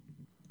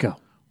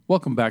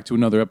Welcome back to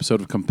another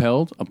episode of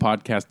Compelled, a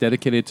podcast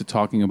dedicated to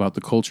talking about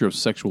the culture of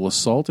sexual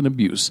assault and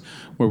abuse,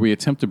 where we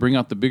attempt to bring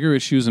out the bigger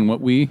issues and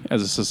what we,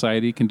 as a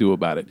society, can do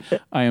about it.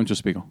 I am Joe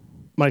Spiegel.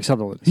 Mike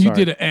Sutherland. You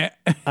did it.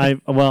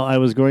 I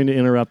was going to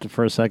interrupt it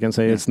for a second and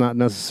say it's not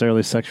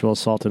necessarily sexual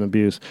assault and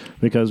abuse,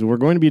 because we're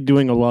going to be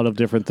doing a lot of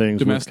different things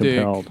Domestic, with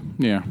Compelled.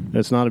 Yeah.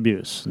 It's not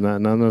abuse,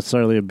 not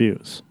necessarily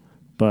abuse,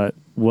 but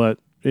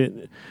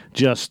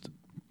just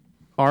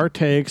our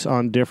takes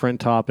on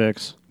different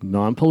topics,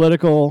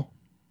 non-political.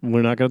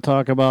 We're not going to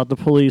talk about the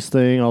police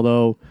thing,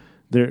 although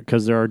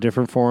because there are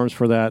different forums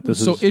for that.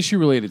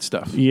 Issue-related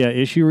stuff. Yeah,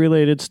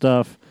 issue-related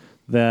stuff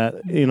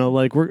that,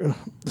 like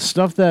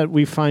stuff that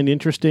we find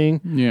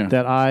interesting. Yeah.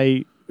 That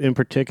I, in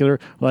particular,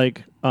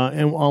 like,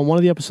 and on one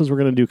of the episodes we're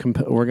going to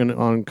do,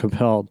 on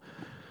Compelled,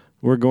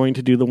 we're going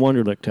to do the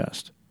Wonderlic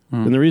test.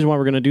 And the reason why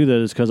we're going to do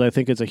that is because I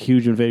think it's a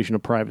huge invasion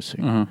of privacy.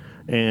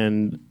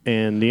 And the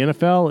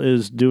NFL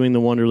is doing the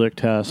Wonderlic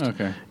test.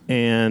 Okay.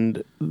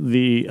 And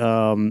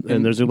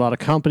and there's a lot of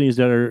companies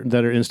that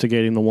are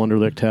instigating the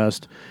Wonderlic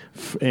test,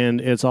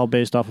 and it's all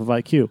based off of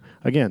IQ.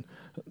 Again,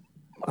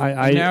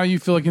 now you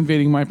feel like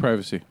invading my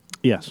privacy.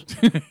 Yes.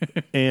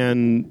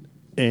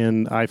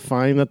 And I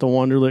find that the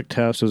Wonderlic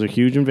test is a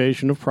huge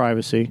invasion of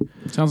privacy.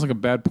 It sounds like a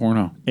bad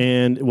porno.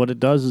 And what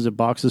it does is it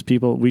boxes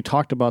people. We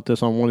talked about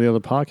this on one of the other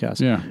podcasts.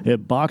 Yeah.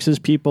 It boxes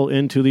people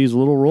into these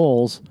little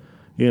roles,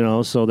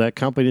 so that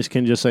companies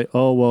can just say,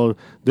 oh, well,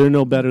 they're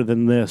no better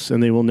than this,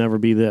 and they will never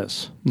be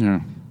this. Yeah.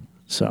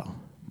 So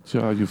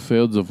you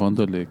failed the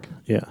Wonderlic.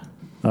 Yeah.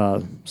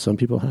 Some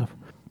people have.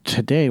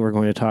 Today we're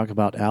going to talk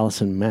about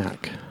Allison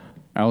Mack.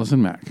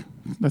 Allison Mack.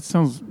 That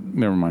sounds...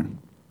 Never mind.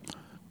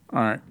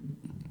 All right.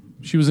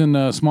 She was in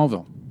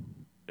Smallville.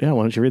 Yeah,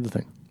 why don't you read the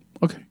thing?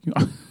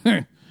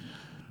 Okay.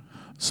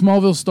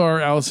 Smallville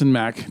star Allison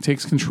Mack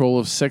takes control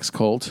of sex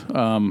cult.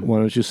 Why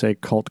don't you say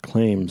cult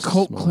claims?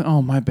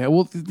 Oh, my bad.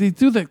 Well, they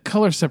do that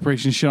color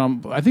separation shit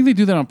on... I think they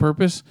do that on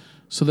purpose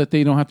so that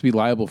they don't have to be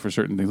liable for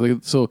certain things. Like,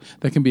 so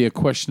that can be a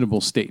questionable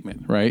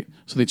statement, right?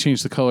 So they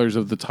change the colors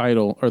of the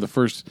title or the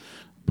first...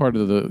 part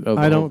of the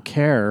I don't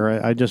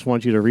care. I just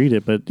want you to read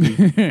it, but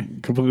you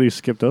completely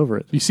skipped over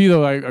it. You see,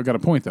 though, I've got a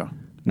point, though.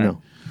 No. Right.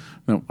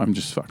 No, I'm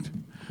just fucked.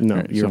 No,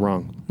 right, you're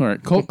wrong. All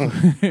right.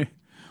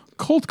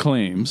 Cult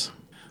claims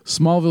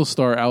Smallville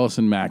star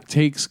Allison Mack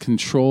takes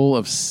control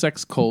of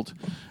sex cult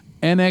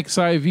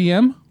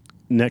NXIVM?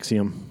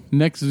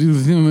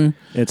 NXIVM.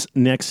 It's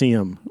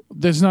NXIVM.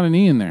 There's not an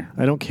E in there.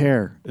 I don't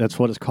care. That's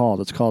what it's called.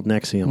 It's called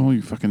NXIVM. Oh,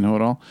 you fucking know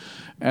it all.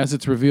 As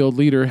its revealed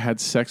leader had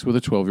sex with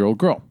a 12-year-old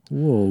girl.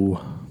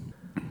 Whoa.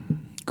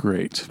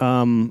 Great.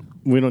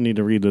 We don't need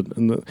to read it.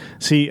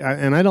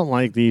 And I don't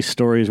like these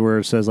stories where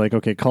it says, like,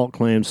 okay, cult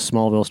claims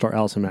Smallville star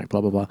Allison Mack,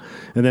 blah, blah, blah.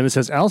 And then it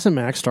says, Allison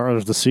Mack, star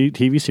of the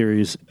TV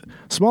series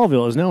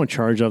Smallville, is now in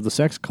charge of the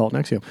sex cult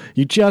NXIVM.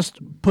 You just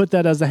put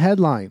that as the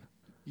headline.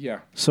 Yeah.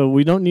 So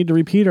we don't need to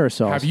repeat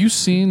ourselves. Have you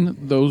seen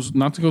those,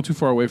 not to go too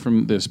far away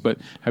from this, but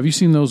have you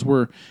seen those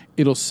where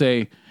it'll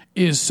say,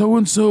 is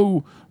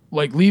so-and-so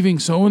like leaving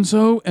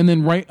so-and-so? And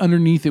then right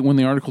underneath it when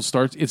the article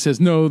starts, it says,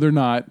 no, they're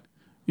not.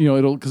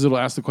 It'll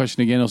ask the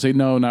question again. It'll say,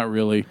 no, not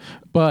really.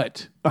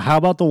 But how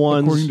about the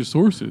ones according to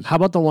sources? How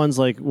about the ones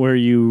like where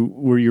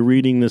you're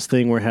reading this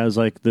thing where it has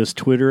like this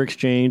Twitter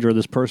exchange or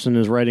this person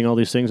is writing all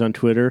these things on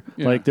Twitter?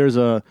 Yeah. Like there's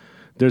a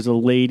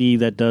lady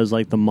that does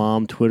like the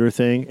mom Twitter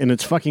thing, and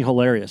it's fucking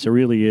hilarious. It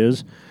really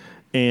is.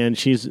 And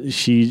she's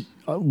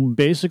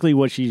basically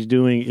what she's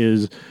doing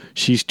is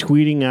she's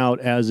tweeting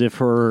out as if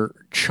her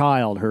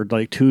child, her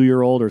like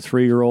 2-year-old or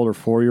 3-year-old or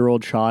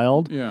 4-year-old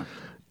child,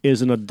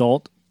 is an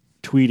adult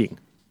tweeting.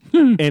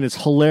 And it's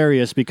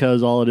hilarious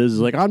because all it is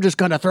like, I'm just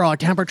going to throw a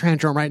temper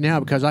tantrum right now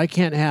because I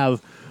can't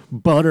have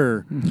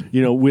butter,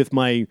 with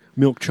my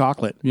milk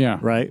chocolate. Yeah.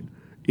 Right?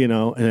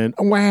 And then,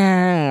 wah,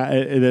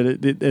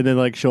 and then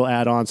like she'll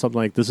add on something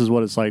like, this is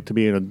what it's like to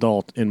be an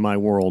adult in my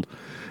world.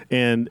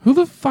 And who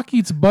the fuck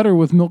eats butter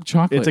with milk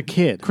chocolate? It's a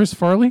kid. Chris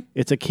Farley?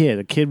 It's a kid.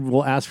 A kid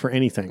will ask for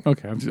anything.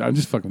 Okay, I'm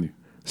just fucking with you.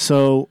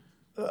 So,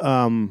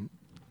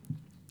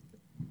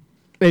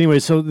 anyway,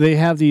 so they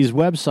have these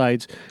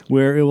websites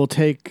where it will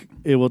take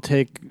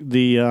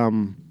the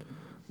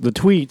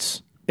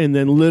tweets, and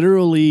then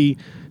literally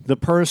the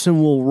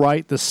person will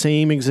write the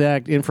same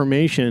exact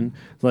information,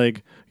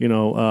 like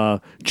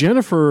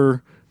Jennifer's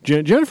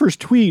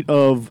tweet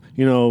of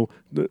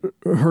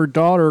her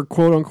daughter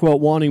quote unquote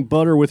wanting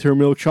butter with her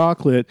milk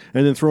chocolate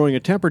and then throwing a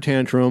temper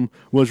tantrum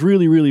was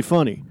really, really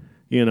funny.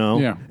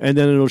 Yeah. And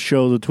then it'll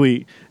show the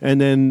tweet,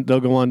 and then they'll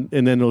go on,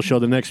 and then it'll show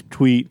the next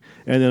tweet,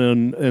 and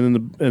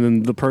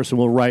then the person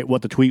will write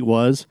what the tweet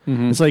was.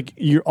 Mm-hmm. It's like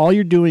all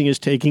you're doing is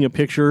taking a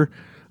picture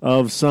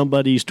of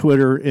somebody's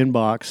Twitter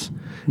inbox,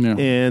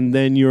 and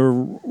then you're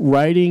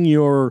writing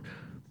your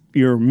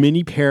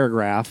mini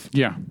paragraph,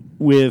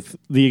 with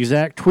the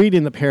exact tweet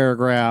in the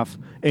paragraph,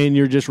 and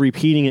you're just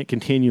repeating it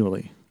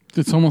continually.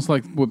 It's almost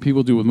like what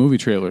people do with movie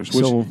trailers.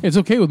 Which it's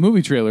okay with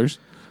movie trailers,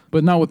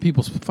 but not with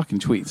people's fucking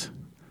tweets.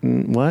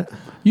 What?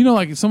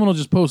 Like someone will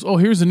just post, oh,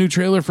 here's a new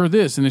trailer for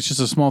this, and it's just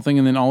a small thing,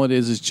 and then all it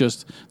is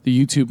just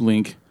the YouTube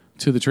link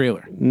to the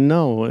trailer.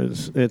 No,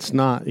 it's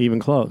not even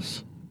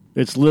close.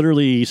 It's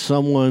literally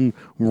someone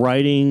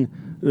writing.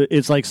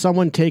 It's like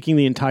someone taking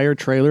the entire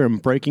trailer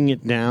and breaking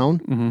it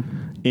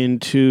down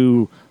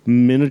into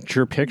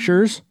miniature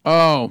pictures.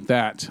 Oh,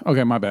 that.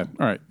 Okay, my bad.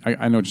 All right,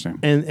 I know what you're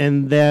saying.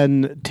 And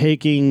then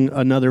taking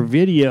another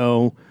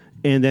video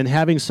and then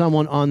having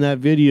someone on that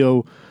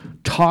video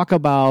talk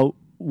about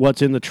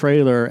what's in the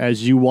trailer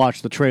as you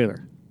watch the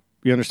trailer.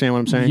 You understand what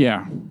I'm saying?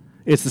 Yeah.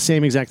 It's the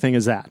same exact thing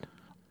as that.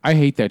 I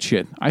hate that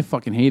shit. I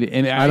fucking hate it.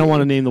 And I don't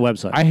want to name the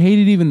website. I hate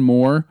it even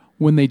more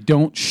when they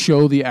don't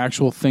show the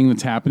actual thing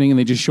that's happening and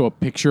they just show a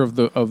picture of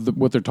the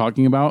what they're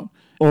talking about.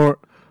 Or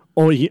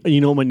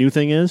you know what my new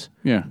thing is?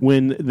 Yeah.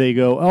 When they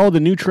go, oh, the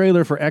new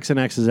trailer for X and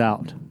X is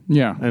out.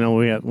 Yeah. I know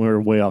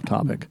we're way off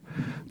topic.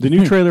 The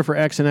new trailer for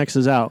X and X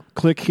is out.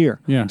 Click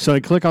here. Yeah. So I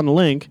click on the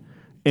link,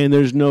 and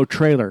there's no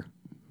trailer.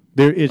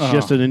 It's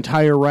just an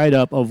entire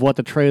write-up of what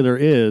the trailer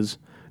is.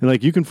 And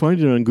like you can find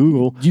it on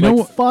Google. Do you know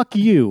what? Fuck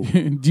you.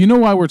 Do you know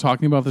why we're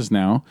talking about this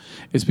now?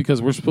 It's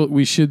because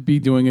we should be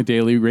doing a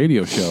daily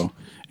radio show,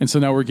 and so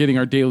now we're getting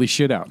our daily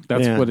shit out.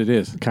 That's what it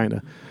is. Kind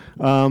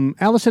of.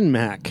 Allison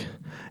Mack.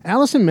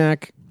 Allison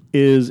Mack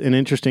is an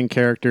interesting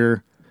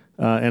character,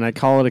 and I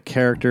call it a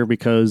character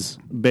because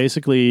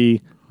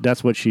basically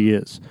that's what she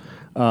is.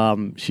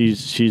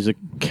 She's a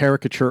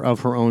caricature of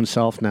her own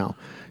self now.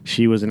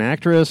 She was an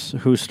actress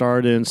who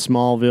starred in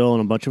Smallville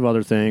and a bunch of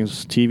other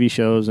things, TV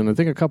shows, and I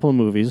think a couple of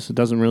movies. It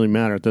doesn't really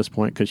matter at this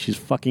point because she's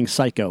fucking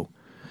psycho.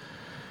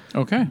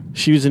 Okay.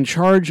 She was in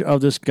charge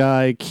of this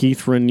guy,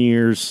 Keith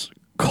Raniere's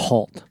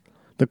cult.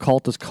 The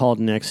cult is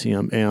called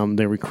NXIVM, and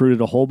they recruited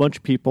a whole bunch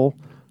of people,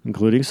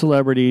 including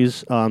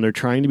celebrities. They're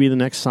trying to be the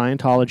next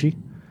Scientology.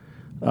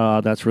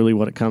 That's really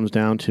what it comes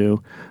down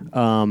to.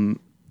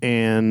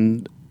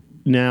 And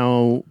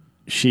now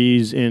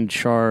she's in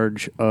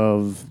charge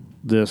of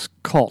this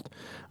cult.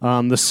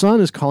 The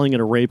Sun is calling it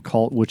a rape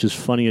cult, which is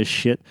funny as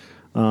shit.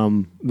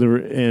 And the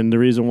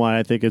reason why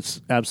I think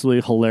it's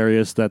absolutely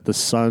hilarious that the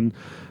Sun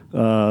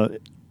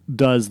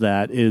does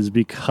that is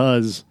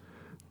because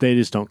they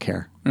just don't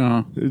care.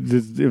 Uh-huh.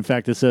 In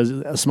fact, it says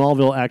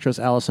Smallville actress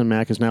Allison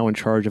Mack is now in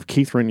charge of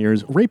Keith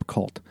Raniere's rape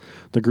cult,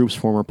 the group's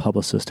former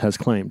publicist has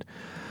claimed.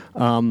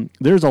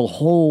 There's a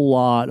whole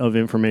lot of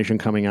information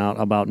coming out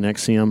about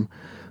NXIVM.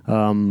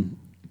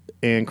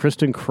 And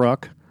Kristen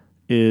Kruk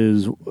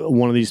is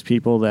one of these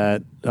people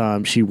that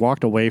she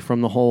walked away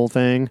from the whole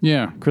thing.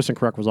 Yeah. Kristen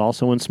Kruk was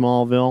also in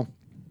Smallville.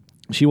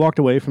 She walked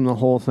away from the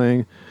whole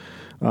thing.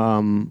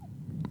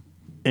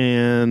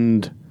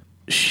 And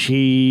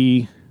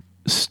she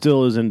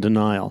still is in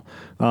denial.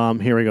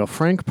 Here we go.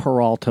 Frank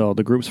Peralta,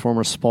 the group's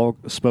former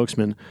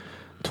spokesman,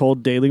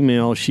 told Daily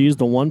Mail she's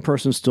the one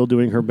person still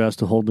doing her best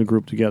to hold the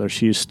group together.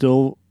 She is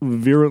still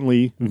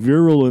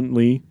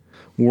virulently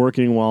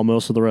working while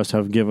most of the rest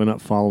have given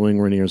up following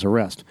Raniere's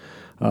arrest.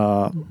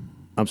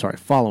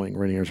 Following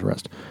Raniere's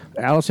arrest.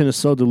 Allison is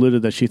so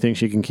deluded that she thinks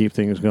she can keep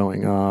things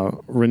going.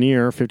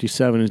 Raniere,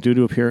 57, is due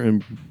to appear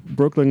in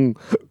Brooklyn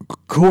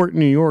court,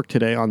 New York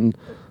today.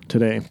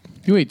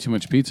 You ate too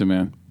much pizza,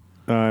 man.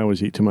 I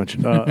always eat too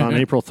much. On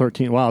April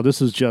 13th. Wow,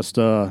 this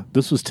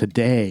was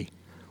today.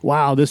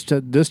 Wow, this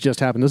just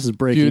happened. This is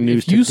breaking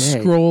news today. If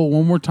you scroll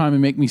one more time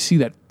and make me see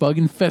that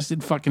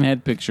bug-infested fucking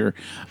head picture,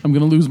 I'm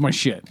going to lose my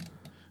shit.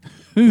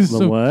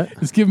 What?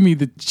 It's giving me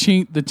the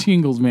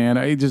tingles, man.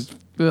 I just...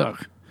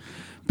 Ugh.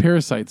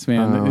 Parasites,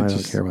 man. I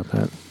don't care about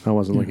that. I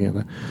wasn't looking at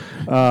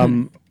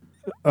that.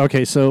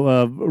 Okay, so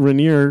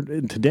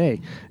Raniere today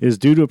is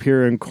due to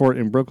appear in court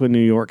in Brooklyn, New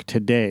York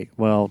today.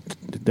 Well,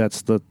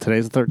 today's the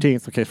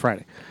 13th. Okay,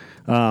 Friday.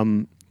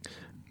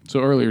 So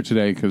earlier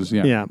today, because,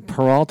 Yeah,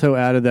 Peralta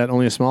added that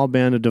only a small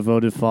band of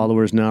devoted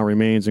followers now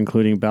remains,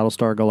 including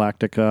Battlestar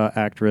Galactica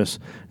actress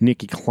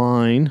Nikki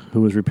Klein,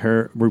 who has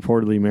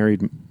reportedly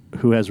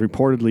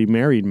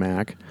married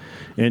Mac,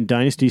 and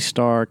Dynasty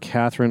star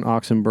Catherine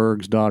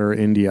Oxenberg's daughter,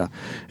 India.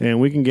 And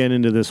we can get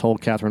into this whole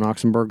Catherine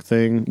Oxenberg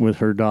thing with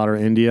her daughter,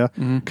 India,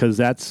 because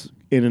that's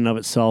in and of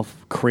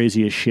itself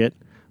crazy as shit.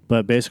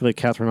 But basically,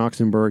 Catherine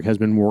Oxenberg has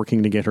been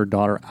working to get her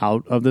daughter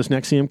out of this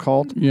NXIVM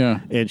cult.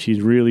 Yeah. And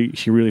she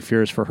really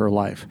fears for her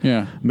life.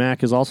 Yeah.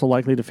 Mac is also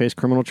likely to face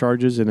criminal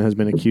charges and has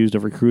been accused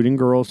of recruiting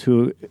girls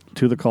to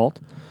the cult.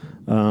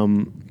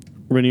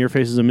 Raniere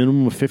faces a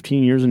minimum of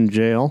 15 years in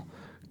jail.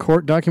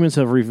 Court documents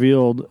have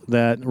revealed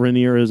that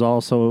Raniere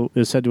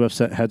is said to have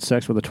had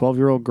sex with a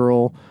 12-year-old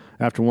girl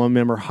after one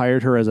member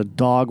hired her as a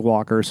dog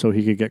walker so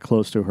he could get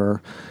close to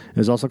her. It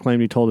is also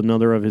claimed he told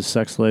another of his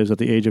sex slaves that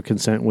the age of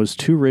consent was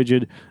too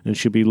rigid and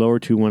should be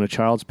lowered to when a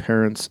child's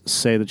parents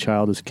say the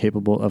child is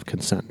capable of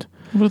consent.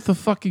 What if the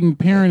fucking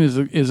parent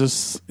is a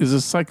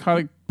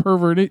psychotic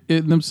pervert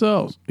in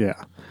themselves?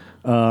 Yeah.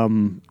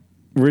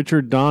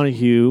 Richard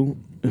Donahue,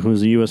 who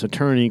is a U.S.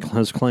 attorney,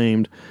 has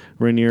claimed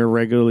Raniere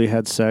regularly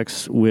had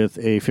sex with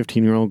a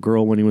 15-year-old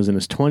girl when he was in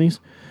his 20s.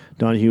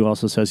 Donahue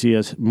also says he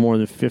has more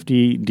than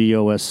 50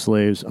 DOS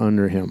slaves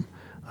under him.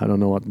 I don't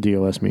know what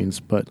DOS means,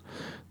 but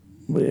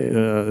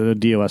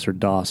DOS or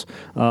DOS.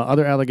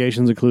 Other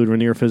allegations include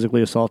Rainier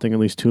physically assaulting at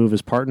least 2 of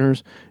his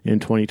partners. In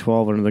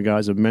 2012, under the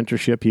guise of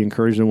mentorship, he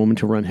encouraged a woman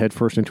to run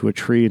headfirst into a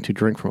tree and to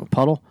drink from a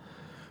puddle.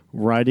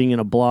 Writing in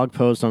a blog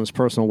post on his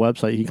personal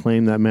website, he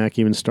claimed that Mack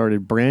even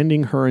started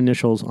branding her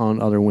initials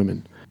on other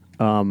women.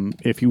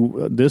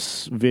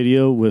 This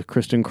video with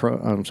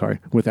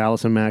with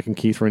Allison Mack and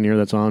Keith Rainier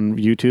that's on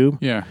YouTube.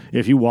 Yeah.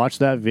 If you watch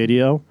that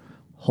video,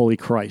 holy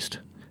Christ,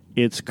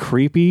 it's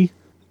creepy,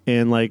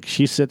 and like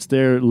she sits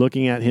there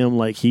looking at him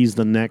like he's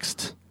the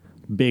next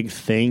big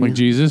thing, like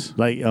Jesus,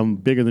 like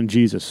bigger than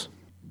Jesus,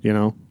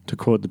 to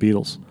quote the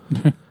Beatles.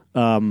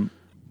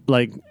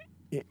 Like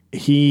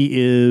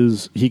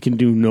he can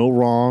do no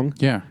wrong.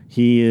 Yeah,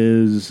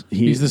 he's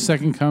the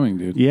second coming,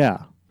 dude. Yeah,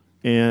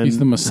 and he's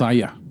the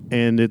Messiah.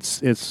 And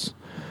it's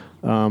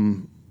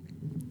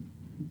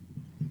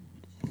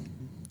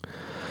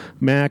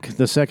Mack,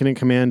 the second in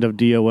command of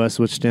DOS,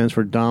 which stands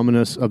for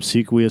Dominus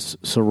Obsequious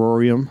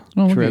Sororium,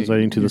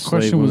 translating to the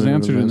slave. The question was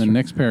answered in the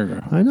next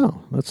paragraph. I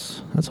know.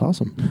 That's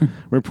awesome.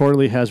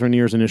 Reportedly has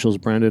Rainier's initials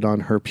branded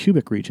on her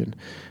pubic region,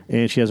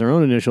 and she has her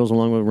own initials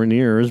along with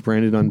Rainier's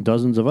branded on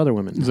dozens of other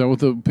women. Is that what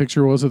the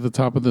picture was at the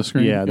top of the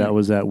screen? Yeah, that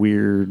was that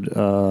weird,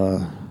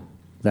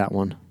 that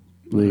one.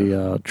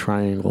 The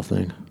triangle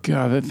thing.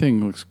 God, that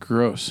thing looks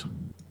gross.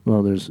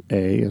 Well, there's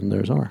A and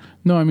there's R.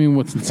 No, I mean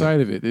what's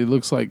inside of it. It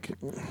looks like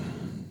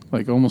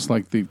almost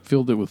like they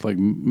filled it with like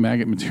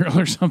maggot material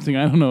or something.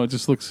 I don't know. It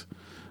just looks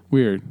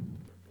weird.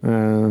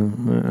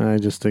 I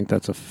just think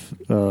that's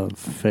a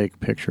fake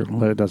picture,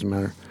 but it doesn't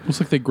matter. Looks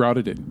like they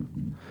grouted it.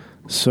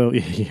 So,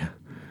 yeah.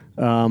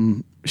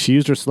 She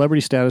used her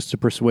celebrity status to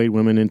persuade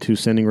women into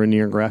sending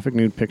Rainier graphic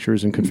nude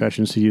pictures and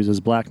confessions to use as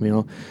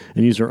blackmail,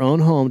 and used her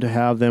own home to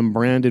have them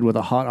branded with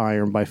a hot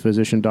iron by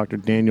physician Dr.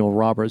 Daniel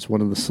Roberts,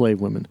 one of the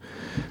slave women.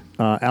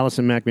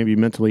 Allison Mack may be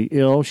mentally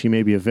ill. She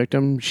may be a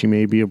victim. She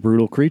may be a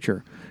brutal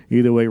creature.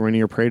 Either way,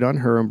 Rainier preyed on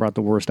her and brought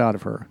the worst out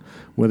of her.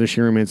 Whether she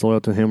remains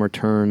loyal to him or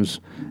turns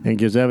and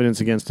gives evidence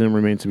against him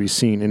remains to be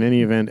seen. In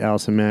any event,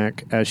 Allison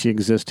Mack, as she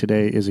exists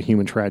today, is a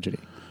human tragedy.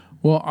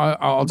 Well,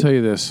 I'll tell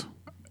you this.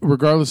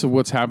 Regardless of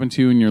what's happened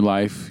to you in your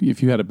life,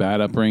 if you had a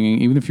bad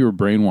upbringing, even if you were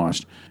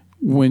brainwashed,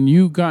 when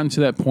you got to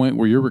that point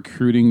where you're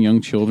recruiting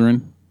young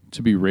children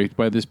to be raped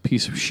by this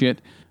piece of shit,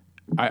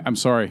 I'm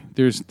sorry.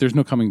 There's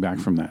no coming back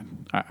from that.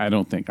 I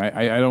don't think.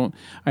 I don't.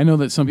 I know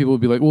that some people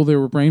would be like, well, they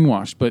were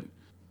brainwashed, but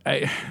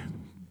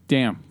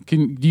damn.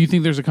 Do you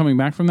think there's a coming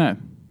back from that?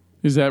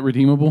 Is that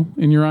redeemable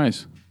in your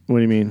eyes? What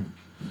do you mean?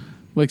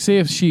 Like, say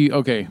if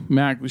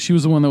Mac, she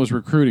was the one that was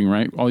recruiting,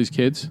 right? All these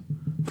kids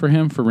for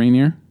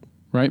Rainier.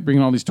 Right,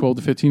 bringing all these 12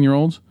 to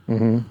 15-year-olds.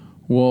 Mm-hmm.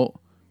 Well,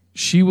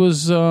 she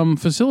was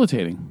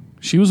facilitating.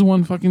 She was the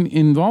one fucking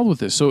involved with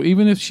this. So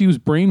even if she was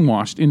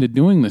brainwashed into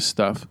doing this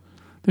stuff,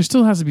 there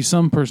still has to be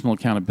some personal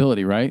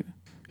accountability, right?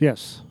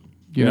 Yes.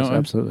 You know,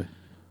 absolutely.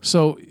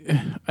 So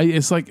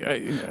it's like,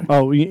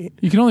 you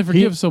can only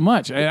forgive so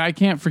much. I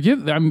can't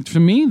forgive. To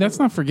me, that's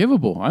not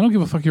forgivable. I don't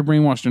give a fuck if you're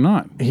brainwashed or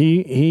not.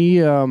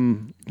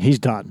 He's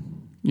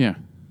done. Yeah,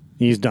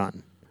 he's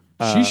done.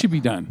 She should be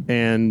done.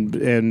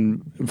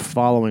 And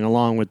following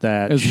along with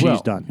that,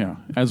 she's done. Yeah.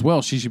 As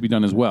well, she should be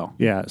done as well.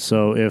 Yeah.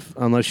 So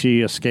unless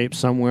she escapes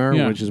somewhere,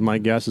 which is my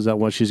guess, is that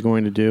what she's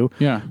going to do.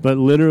 Yeah. But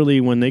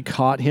literally when they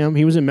caught him,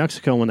 he was in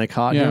Mexico when they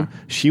caught him.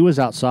 She was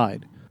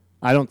outside.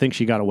 I don't think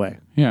she got away.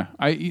 Yeah.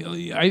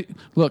 I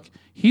look,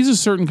 he's a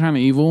certain kind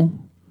of evil,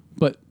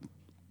 but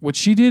what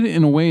she did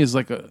in a way is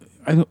like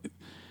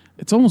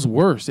it's almost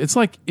worse. It's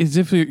like as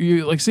if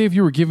you like, say if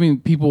you were giving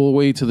people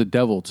away to the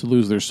devil to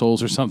lose their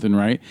souls or something,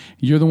 right?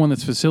 You're the one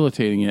that's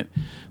facilitating it.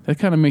 That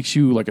kind of makes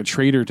you like a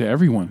traitor to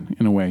everyone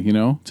in a way,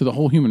 to the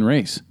whole human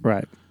race.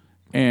 Right.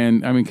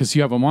 And I mean, because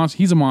you have a monster,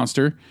 he's a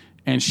monster,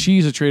 and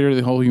she's a traitor to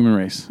the whole human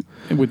race.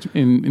 Which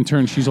in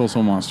turn, she's also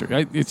a monster.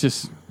 It's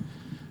just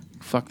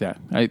fuck that.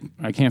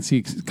 I can't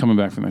see coming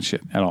back from that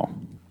shit at all.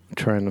 I'm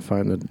trying to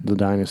find the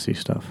dynasty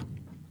stuff.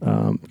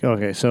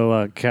 Okay,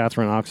 so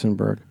Catherine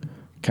Oxenberg.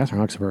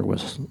 Catherine Oxenberg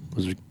was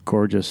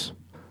gorgeous.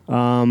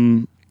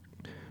 Catherine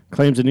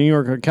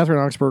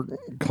Oxenberg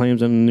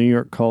claims a New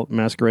York cult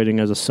masquerading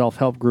as a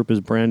self-help group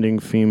is branding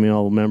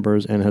female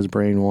members and has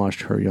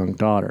brainwashed her young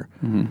daughter.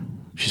 Mm-hmm.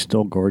 She's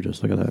still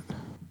gorgeous. Look at that.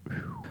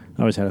 I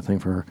always had a thing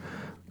for her.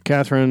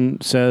 Catherine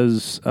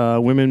says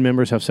women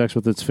members have sex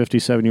with its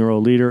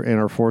 57-year-old leader and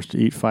are forced to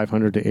eat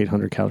 500 to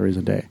 800 calories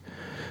a day.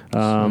 So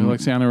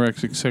like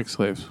anorexic sex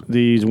slaves.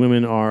 These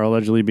women are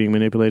allegedly being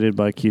manipulated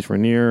by Keith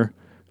Rainier,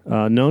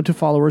 known to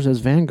followers as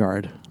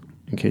Vanguard,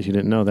 in case you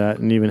didn't know that,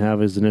 and even have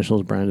his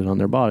initials branded on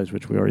their bodies,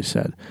 which we already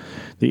said.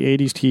 The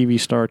 80s TV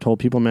star told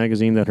People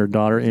magazine that her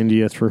daughter,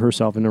 India, threw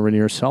herself into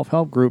Rainier's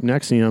self-help group,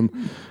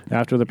 NXIVM,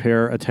 after the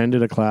pair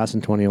attended a class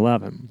in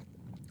 2011.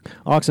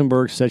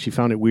 Oxenberg said she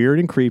found it weird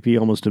and creepy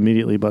almost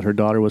immediately, but her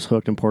daughter was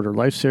hooked and poured her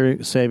life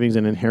savings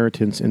and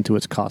inheritance into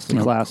its costly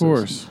classes. Of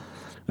course.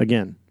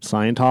 Again,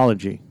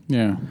 Scientology.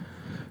 Yeah.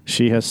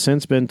 She has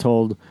since been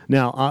told...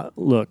 Now,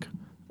 look...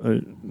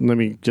 let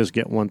me just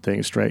get one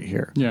thing straight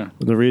here. Yeah.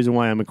 The reason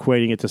why I'm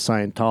equating it to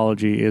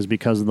Scientology is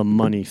because of the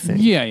money thing.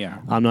 Yeah.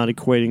 I'm not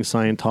equating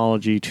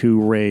Scientology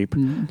to rape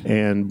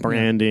and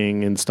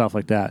branding and stuff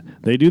like that.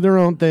 They do their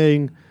own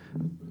thing.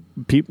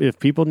 If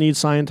people need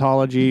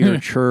Scientology or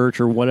church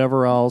or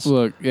whatever else,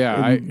 look,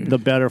 the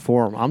better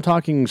for them. I'm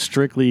talking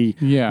strictly.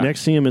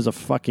 NXIVM is a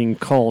fucking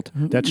cult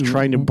that's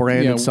trying to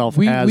brand itself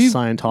as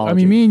Scientology. I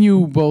mean, me and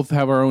you both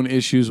have our own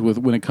issues with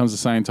when it comes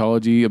to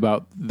Scientology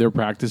about their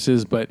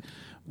practices, but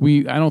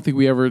I don't think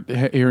we ever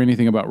hear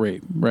anything about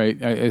rape,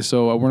 right?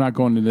 So we're not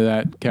going into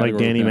that category.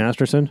 Like Danny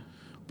Masterson?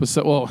 But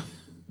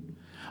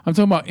I'm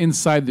talking about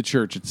inside the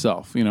church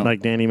itself, Like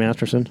Danny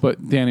Masterson?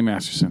 But Danny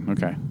Masterson,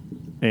 okay.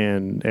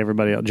 And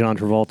everybody else, John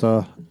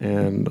Travolta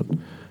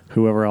and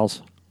whoever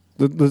else.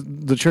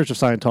 The Church of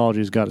Scientology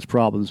has got its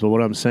problems, but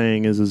what I'm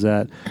saying is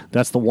that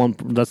that's the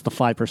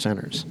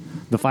 5%ers.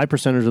 The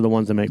 5%ers are the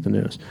ones that make the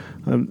news.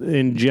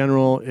 In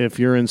general, if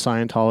you're in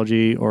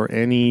Scientology or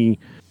any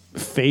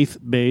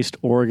faith-based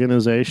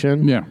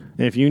organization,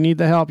 if you need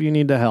the help, you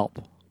need the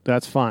help.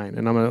 That's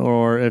fine.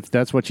 Or if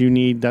that's what you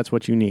need, that's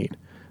what you need.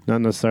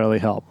 Not necessarily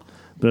help.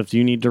 But if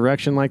you need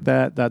direction like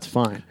that, that's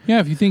fine.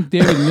 Yeah, if you think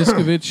David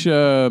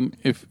Miscavige,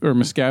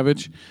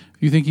 Miscavige, if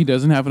you think he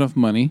doesn't have enough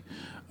money,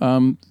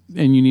 and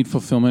you need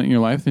fulfillment in your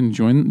life, then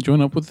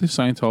join up with the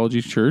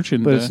Scientology church.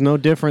 But it's no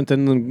different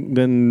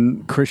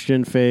than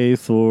Christian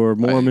faith or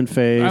Mormon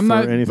faith or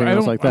anything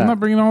else like that. I'm not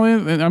bringing all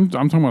in. I'm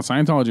talking about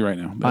Scientology right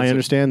now. I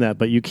understand that,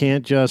 but you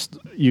can't just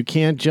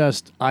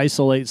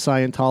isolate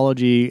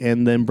Scientology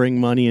and then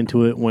bring money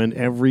into it when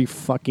every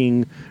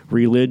fucking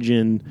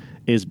religion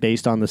is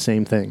based on the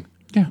same thing.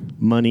 Yeah,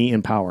 money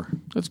and power.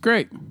 That's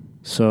great.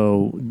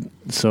 So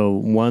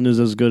one is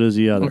as good as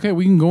the other. Okay,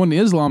 we can go into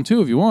Islam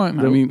too if you want.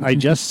 I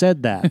just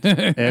said that.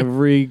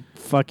 Every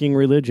fucking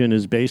religion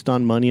is based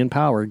on money and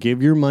power.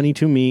 Give your money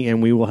to me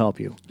and we will help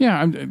you.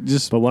 Yeah,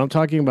 But what I'm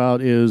talking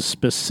about is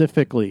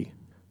specifically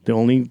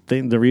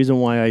the reason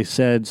why I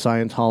said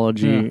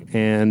Scientology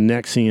and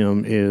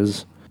NXIVM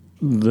is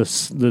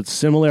the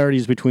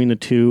similarities between the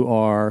two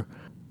are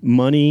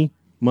money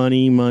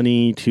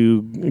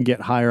to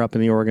get higher up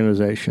in the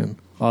organization.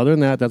 Other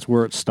than that, that's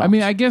where it stops. I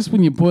mean, I guess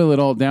when you boil it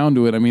all down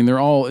to it,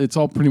 it's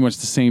all pretty much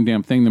the same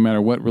damn thing, no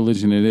matter what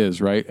religion it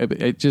is, right?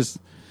 It just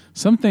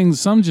some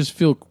just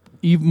feel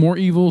more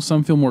evil,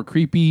 some feel more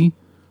creepy,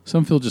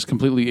 some feel just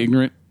completely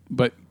ignorant.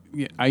 But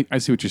yeah, I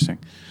see what you're saying.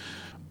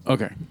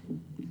 Okay,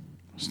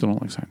 still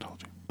don't like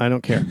Scientology. I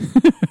don't care.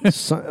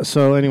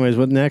 So, anyways,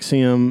 with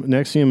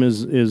NXIVM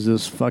is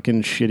this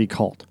fucking shitty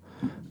cult.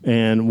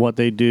 And what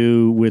they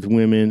do with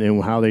women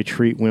and how they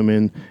treat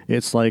women,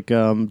 it's like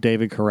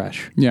David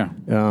Koresh. Yeah,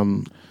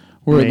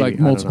 where like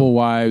multiple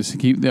wives,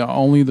 keep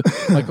only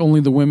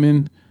the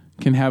women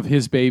can have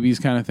his babies,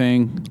 kind of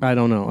thing. I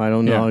don't know. I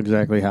don't know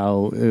exactly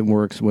how it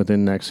works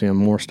within NXIVM.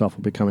 More stuff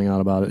will be coming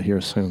out about it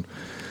here soon.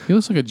 He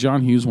looks like a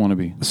John Hughes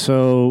wannabe.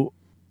 So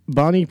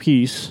Bonnie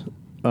Peace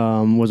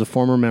was a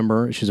former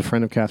member. She's a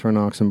friend of Catherine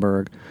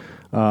Oxenberg.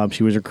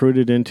 She was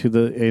recruited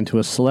into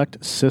a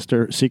select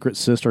secret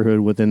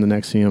sisterhood within the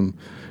NXIVM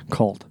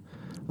cult.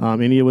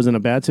 India was in a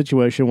bad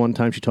situation. One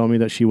time she told me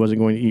that she wasn't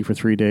going to eat for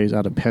 3 days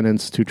out of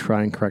penance to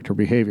try and correct her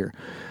behavior.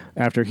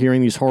 After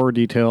hearing these horror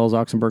details,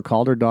 Oxenberg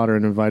called her daughter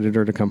and invited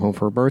her to come home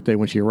for her birthday.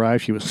 When she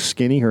arrived, she was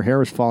skinny, her hair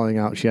was falling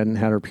out, she hadn't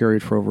had her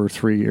period for over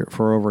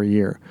a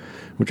year,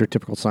 which are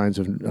typical signs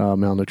of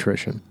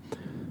malnutrition.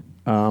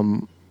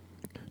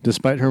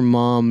 Despite her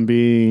mom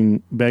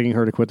begging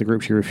her to quit the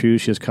group, she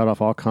refused. She has cut off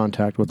all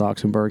contact with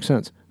Oxenberg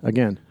since.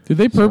 Again, did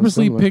they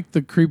purposely pick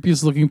the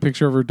creepiest looking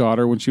picture of her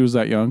daughter when she was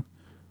that young?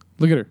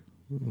 Look at her.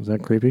 Was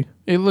that creepy?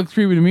 It looked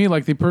creepy to me.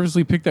 Like they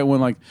purposely picked that one.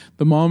 Like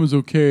the mom is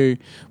okay,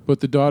 but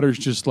the daughter's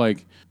just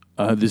like,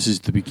 this is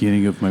the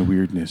beginning of my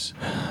weirdness.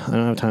 I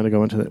don't have time to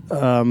go into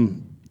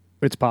that.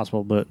 It's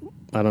possible, but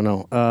I don't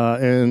know.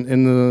 And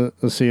in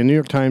a New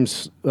York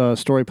Times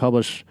story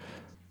published.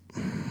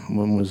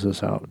 When was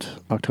this out?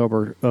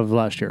 October of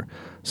last year.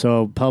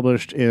 So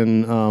published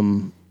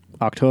in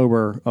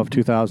October of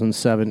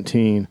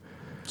 2017.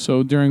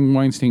 So during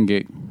Weinstein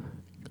Gate.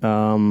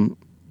 The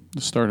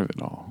start of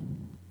it all.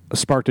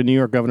 Sparked a New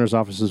York governor's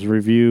office's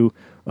review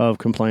of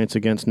complaints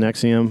against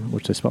NXIVM,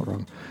 which they spelled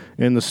wrong.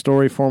 In the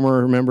story,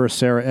 former member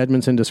Sarah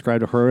Edmondson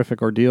described a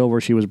horrific ordeal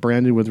where she was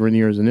branded with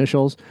Rainier's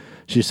initials.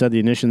 She said the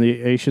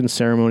initiation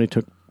ceremony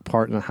took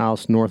part in a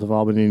house north of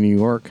Albany, New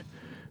York,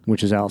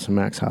 which is Allison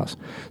Mack's house.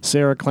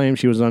 Sarah claimed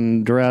she was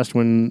undressed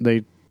when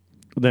they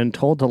then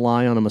told to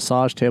lie on a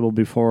massage table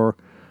before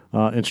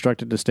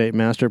instructed to state,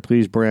 "Master,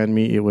 please brand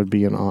me. It would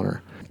be an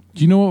honor."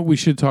 Do you know what we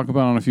should talk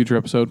about on a future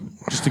episode?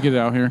 Just to get it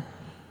out here.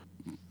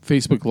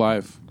 Facebook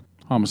Live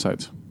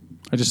homicides.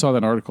 I just saw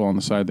that article on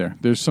the side there.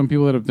 There's some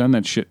people that have done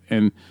that shit,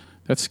 and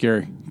that's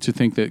scary to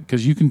think that,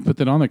 because you can put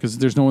that on there because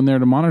there's no one there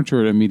to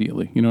monitor it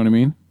immediately. You know what I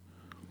mean?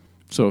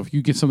 So if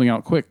you get something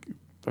out quick,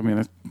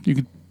 you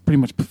could pretty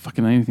much put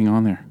fucking anything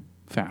on there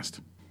fast.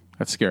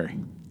 That's scary.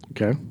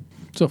 Okay.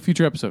 So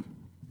future episode.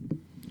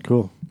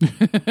 Cool.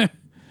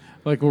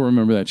 We'll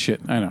remember that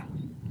shit. I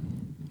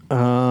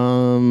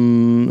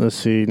Let's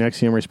see.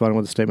 Nexium responded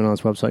with a statement on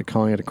its website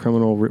calling it a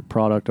criminal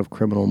product of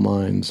Criminal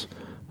Minds.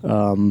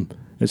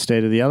 It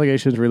stated the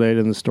allegations related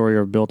in the story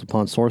are built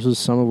upon sources,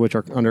 some of which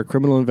are under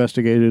criminal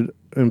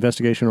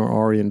investigation or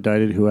already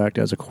indicted, who act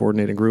as a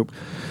coordinated group.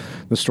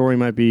 The story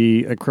might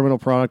be a criminal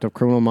product of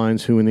Criminal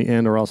Minds, who in the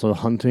end are also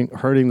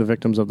hurting the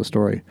victims of the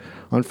story.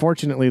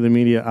 Unfortunately, the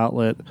media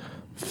outlet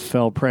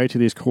fell prey to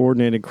these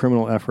coordinated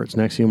criminal efforts.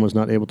 Nexium was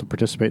not able to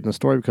participate in the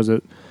story because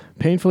it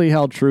painfully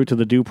held true to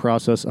the due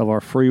process of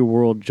our free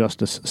world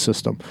justice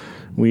system.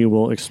 We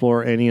will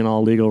explore any and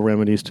all legal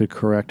remedies to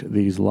correct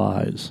these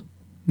lies.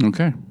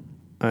 Okay.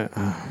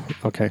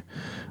 Okay.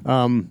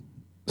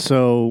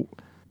 So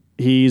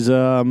he's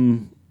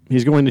going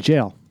to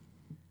jail.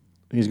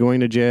 He's going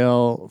to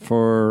jail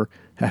for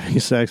having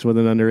sex with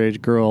an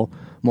underage girl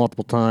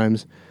multiple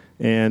times,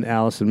 and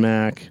Allison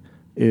Mack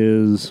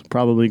is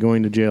probably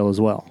going to jail as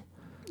well.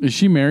 Is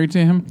she married to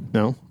him?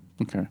 No.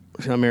 Okay.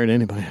 She's not married to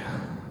anybody.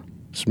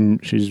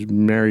 She's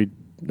married.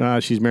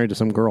 She's married to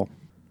some girl.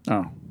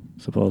 Oh.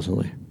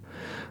 Supposedly.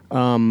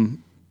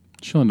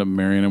 She'll end up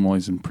marrying him while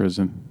he's in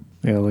prison.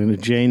 Yeah, the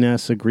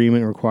JNS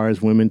agreement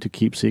requires women to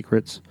keep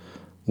secrets.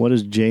 What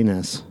is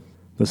JNS?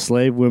 The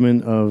slave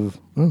women of...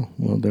 Oh,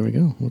 well, there we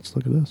go. Let's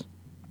look at this.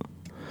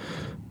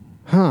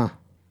 Huh.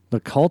 The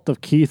cult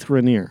of Keith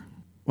Raniere.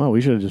 Wow,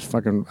 we should have just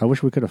fucking... I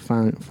wish we could have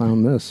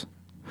found this.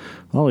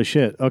 Holy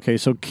shit. Okay,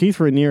 so Keith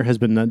Raniere has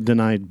been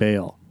denied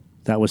bail.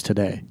 That was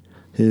today.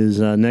 His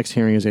next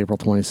hearing is April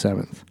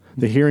 27th.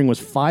 The hearing was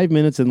 5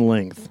 minutes in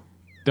length.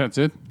 That's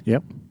it?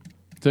 Yep.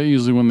 Is that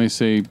usually when they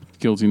say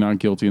guilty, not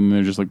guilty, and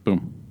they're just like,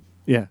 boom?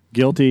 Yeah.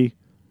 Guilty,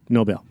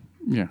 no bail.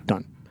 Yeah.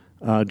 Done.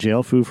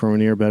 Jail food for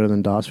Raniere better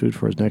than DOS food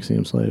for his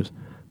Nexium slaves.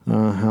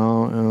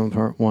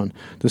 Part 1.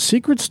 The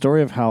secret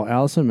story of how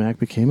Allison Mack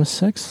became a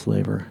sex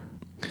slaver.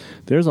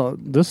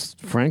 This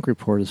Frank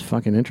report is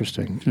fucking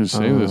interesting. Just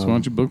save this. Why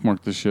don't you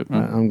bookmark this shit?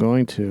 Huh? I'm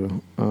going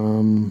to.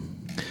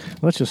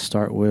 Let's just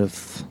start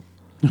with...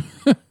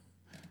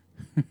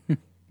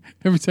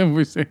 Every time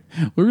we say,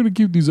 we're going to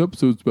keep these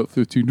episodes about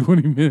 15,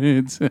 20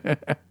 minutes.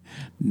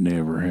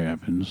 Never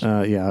happens.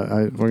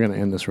 We're going to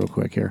end this real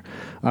quick here.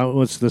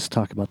 Let's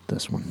talk about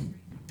this one.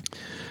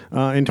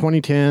 In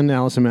 2010,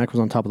 Allison Mack was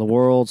on top of the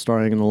world,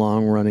 starring in the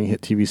long-running hit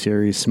TV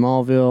series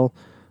Smallville.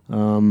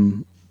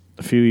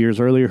 A few years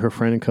earlier, her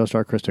friend and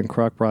co-star Kristen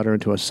Kruk brought her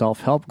into a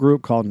self-help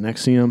group called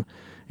Nexium,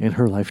 and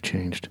her life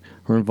changed.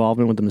 Her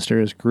involvement with the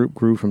mysterious group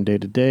grew from day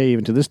to day,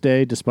 even to this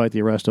day, despite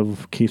the arrest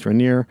of Keith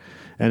Raniere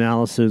and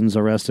Allison's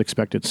arrest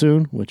expected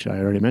soon, which I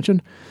already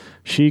mentioned.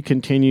 She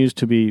continues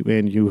to be,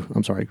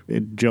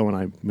 Joe and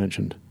I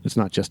mentioned, it's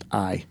not just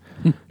I.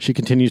 She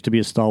continues to be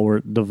a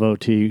stalwart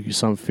devotee.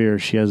 Some fear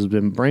she has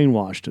been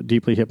brainwashed,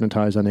 deeply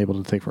hypnotized, unable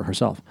to think for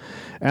herself.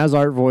 As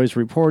Art Voice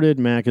reported,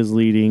 Mack is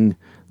leading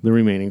the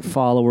remaining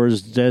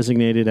followers,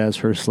 designated as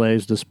her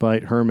slaves,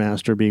 despite her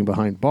master being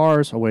behind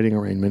bars, awaiting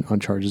arraignment on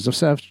charges of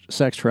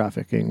sex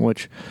trafficking,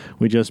 which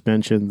we just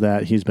mentioned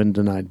that he's been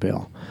denied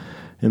bail.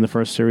 In the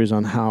first series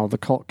on how the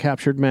cult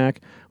captured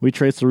Mack, we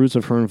trace the roots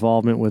of her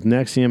involvement with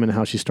Nexium and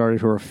how she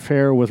started her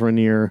affair with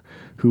Raniere,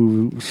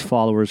 whose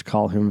followers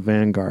call him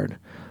Vanguard.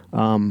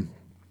 Around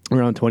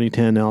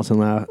 2010,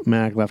 Allison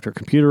Mack left her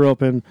computer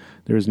open.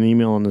 There was an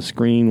email on the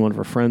screen. One of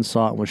her friends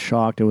saw it and was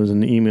shocked. It was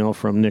an email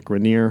from Nick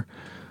Raniere,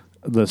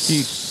 the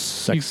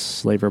sex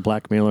slaver,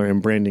 blackmailer,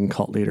 and branding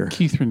cult leader.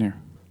 Keith Raniere.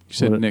 You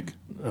said Nick.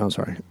 I'm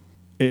sorry.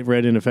 It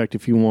read, in effect,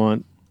 if you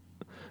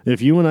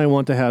and I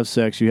want to have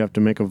sex, you have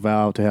to make a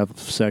vow to have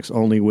sex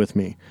only with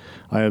me.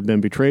 I have been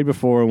betrayed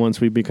before.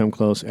 Once we become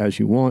close as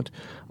you want,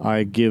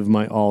 I give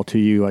my all to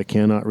you. I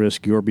cannot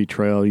risk your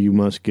betrayal. You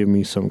must give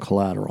me some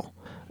collateral.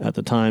 At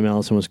the time,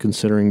 Allison was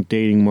considering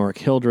dating Mark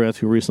Hildreth,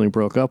 who recently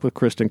broke up with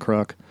Kristen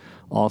Kruk.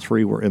 All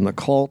three were in the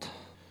cult.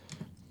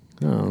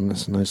 Oh,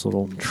 that's a nice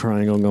little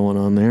triangle going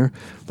on there.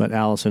 But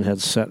Allison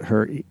had set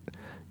her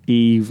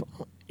Eve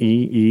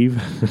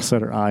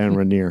set her eye on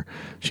Raniere.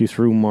 She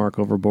threw Mark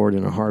overboard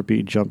in a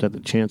heartbeat, jumped at the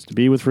chance to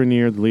be with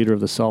Raniere, the leader of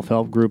the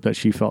self-help group that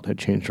she felt had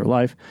changed her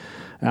life.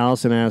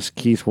 Allison asked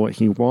Keith what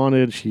he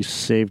wanted. She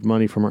saved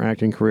money from her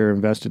acting career,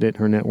 invested it.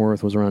 Her net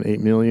worth was around $8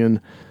 million.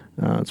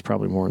 It's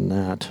probably more than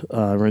that.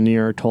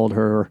 Raniere told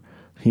her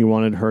he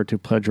wanted her to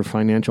pledge her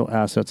financial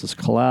assets as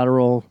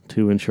collateral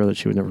to ensure that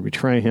she would never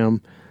betray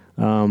him.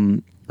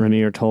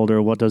 Raniere told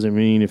her, what does it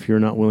mean if you're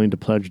not willing to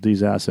pledge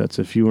these assets?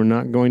 If you are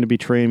not going to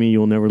betray me, you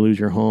will never lose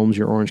your homes,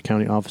 your Orange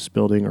County office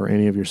building, or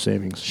any of your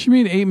savings. She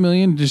made $8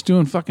 million just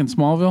doing fucking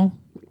Smallville?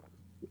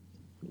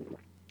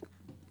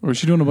 Or is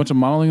she doing a bunch of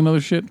modeling and other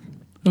shit?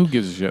 Who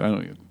gives a shit? I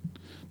don't.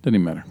 Doesn't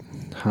even matter.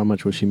 How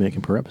much was she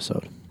making per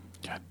episode?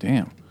 God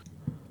damn.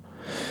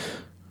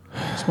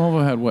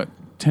 Smallville had what,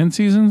 10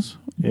 seasons?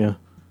 Yeah.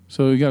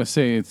 So you got to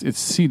say it's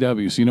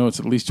CW, so you know it's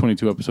at least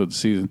 22 episodes a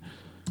season.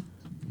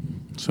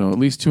 So at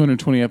least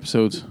 220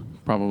 episodes,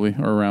 probably,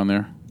 or around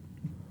there.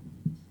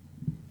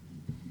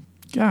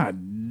 God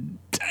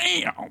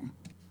damn.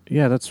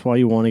 Yeah, that's why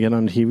you want to get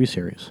on a TV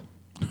series.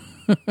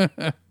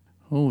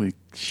 Holy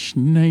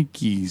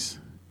shnikes.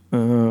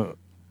 And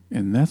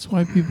that's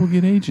why people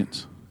get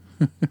agents.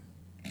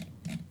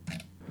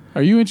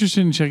 Are you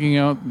interested in checking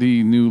out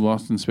the new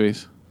Lost in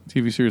Space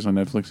TV series on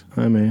Netflix?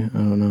 I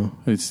don't know.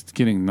 It's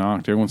getting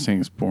knocked. Everyone's saying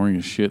it's boring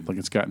as shit. Like,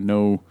 it's got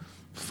no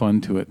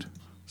fun to it.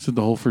 So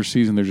the whole first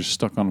season, they're just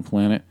stuck on a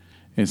planet.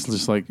 And it's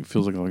just like, it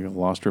feels like a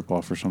Lost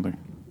ripoff or something.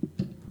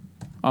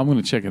 I'm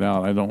going to check it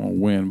out. I don't know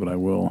when, but I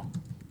will.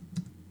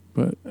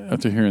 But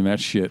after hearing that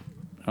shit,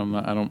 I'm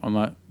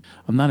not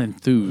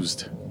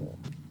enthused.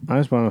 I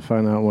just want to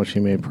find out what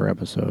she made per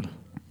episode.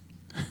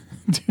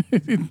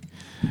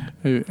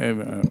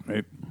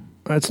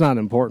 It's not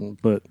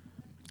important, but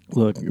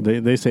look,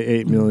 they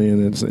say $8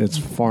 million. It's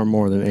far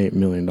more than $8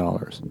 million.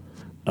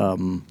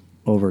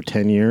 Over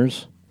 10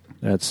 years,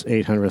 that's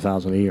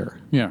 $800,000 a year.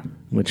 Yeah,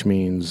 which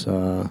means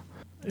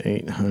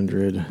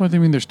 800. Well, I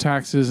mean, there's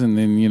taxes, and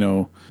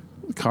then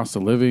cost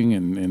of living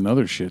and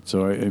other shit.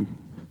 So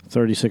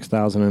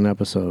 $36,000 an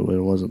episode.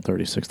 It wasn't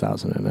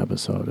 $36,000 an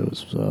episode. It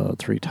was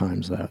 3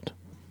 times that.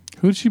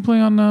 Who did she play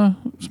on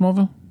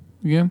Smallville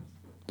again?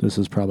 This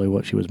is probably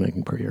what she was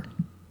making per year.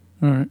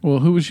 All right. Well,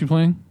 who was she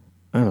playing?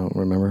 I don't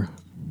remember.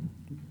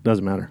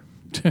 Doesn't matter.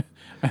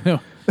 I know.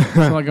 It's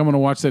not like I'm going to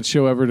watch that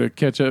show ever to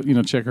catch up,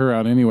 check her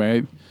out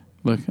anyway.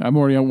 Look, I'm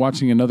already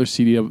watching another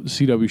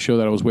CW show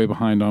that I was way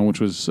behind on,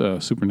 which was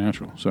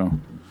Supernatural. So,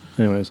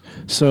 anyways,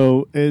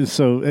 so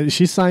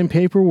she signed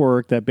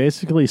paperwork that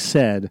basically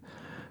said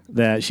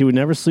that she would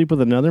never sleep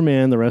with another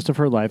man the rest of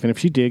her life, and if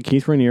she did,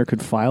 Keith Raniere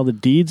could file the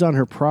deeds on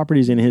her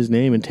properties in his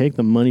name and take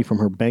the money from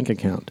her bank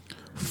account.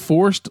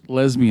 Forced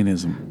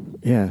lesbianism.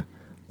 Yeah.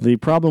 The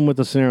problem with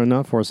the scenario,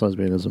 not forced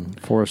lesbianism,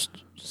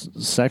 forced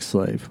sex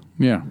slave.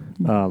 Yeah.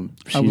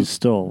 She's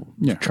still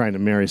trying to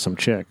marry some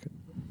chick.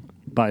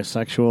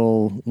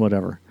 Bisexual,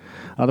 whatever.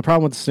 The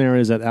problem with the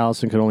scenario is that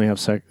Allison could only have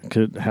sex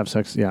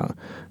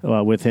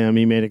with him.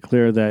 He made it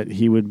clear that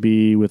he would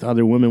be with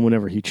other women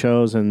whenever he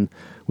chose, and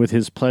with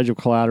his pledge of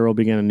collateral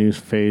began a new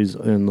phase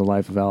in the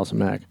life of Allison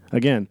Mack.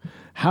 Again,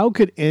 how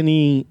could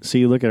any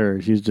look at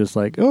her? She's just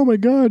like, oh my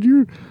God,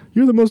 you're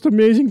the most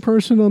amazing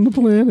person on the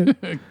planet.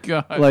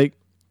 God.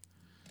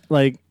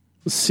 Like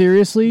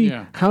seriously?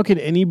 Yeah. How could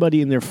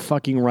anybody in their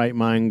fucking right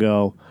mind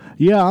go,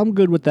 yeah, I'm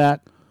good with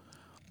that?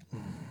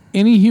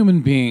 Any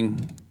human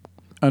being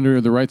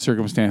under the right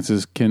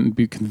circumstances can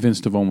be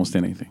convinced of almost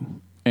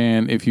anything.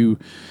 And if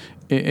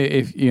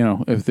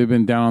they've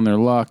been down on their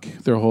luck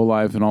their whole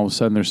life, and all of a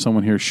sudden there's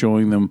someone here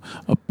showing them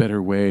a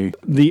better way.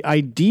 The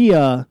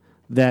idea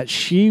that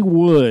she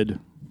would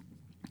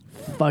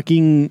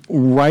fucking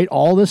write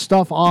all this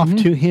stuff off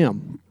to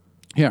him.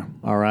 Yeah.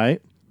 All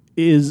right.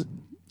 Is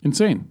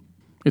insane.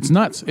 It's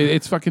nuts.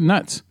 It's fucking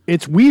nuts.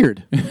 It's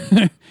weird.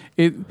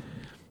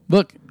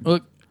 Look,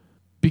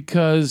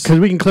 because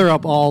we can clear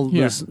up all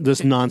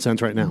this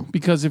nonsense right now.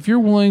 Because if you're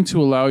willing to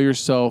allow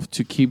yourself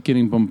to keep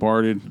getting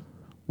bombarded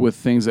with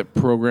things that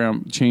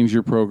change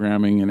your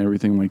programming and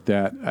everything like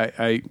that,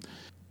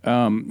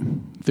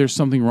 there's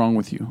something wrong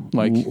with you.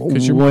 Like,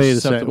 because you're wait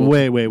a second.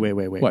 Wait.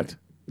 What?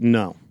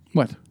 No.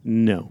 What?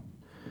 No.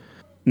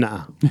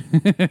 Nah.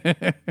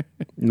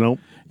 Nope.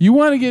 You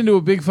want to get into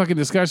a big fucking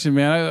discussion,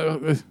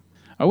 man.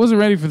 I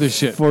wasn't ready for this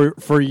shit.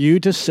 For you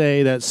to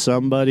say that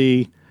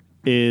somebody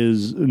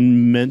is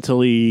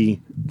mentally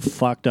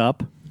fucked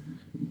up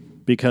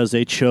because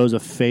they chose a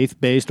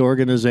faith-based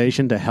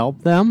organization to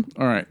help them.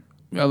 All right,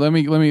 let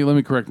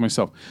me correct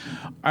myself.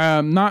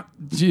 Not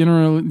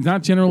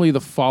generally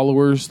the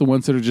followers, the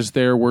ones that are just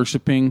there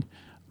worshiping.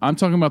 I'm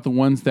talking about the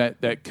ones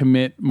that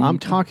commit. I'm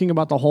talking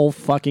about the whole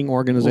fucking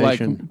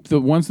organization. Like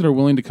the ones that are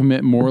willing to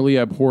commit morally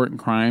abhorrent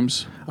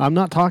crimes. I'm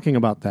not talking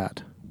about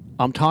that.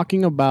 I'm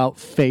talking about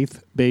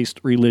faith-based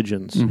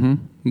religions. Mm-hmm.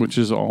 Which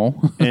is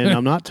all. And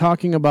I'm not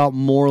talking about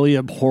morally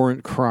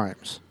abhorrent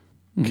crimes.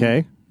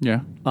 Okay? Yeah.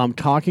 I'm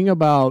talking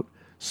about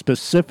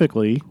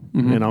specifically,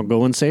 and I'll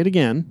go and say it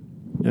again,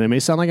 and it may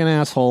sound like an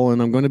asshole,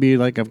 and I'm going to be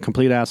like a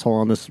complete asshole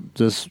on this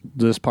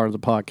part of the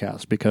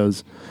podcast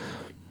because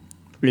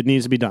it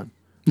needs to be done.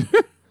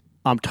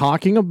 I'm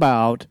talking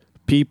about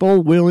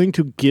people willing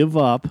to give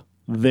up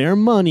their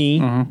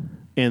money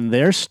and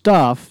their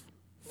stuff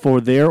for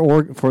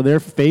their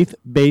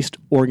faith-based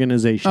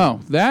organization. Oh,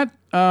 that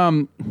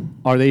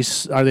are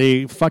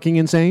they fucking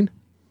insane?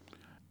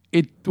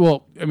 I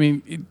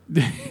can't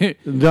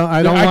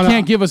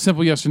give a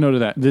simple yes or no to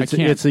that.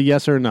 It's a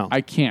yes or no.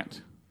 I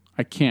can't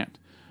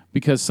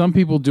because some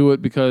people do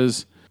it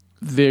because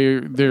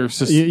they're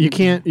you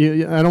can't.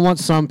 I don't want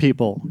some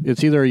people.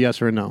 It's either a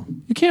yes or a no.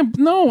 You can't.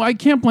 No, I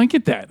can't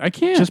blanket that. I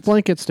can't. Just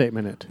blanket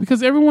statement it.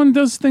 Because everyone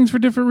does things for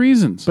different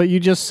reasons. But you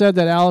just said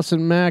that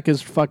Allison Mack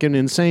is fucking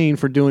insane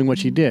for doing what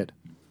she did.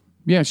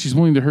 Yeah, she's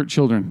willing to hurt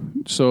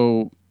children.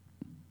 So,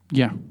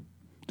 yeah,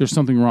 there's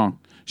something wrong.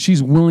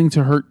 She's willing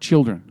to hurt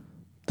children.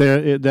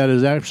 That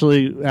is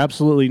actually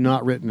absolutely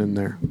not written in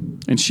there.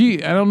 And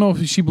I don't know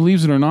if she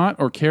believes it or not,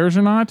 or cares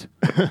or not,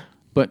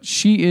 but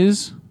she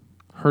is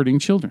hurting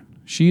children.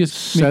 She is.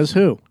 Says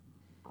who?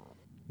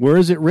 Where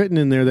is it written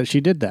in there that she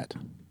did that?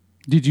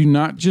 Did you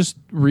not just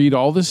read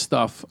all this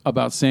stuff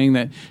about saying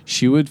that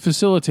she would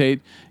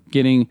facilitate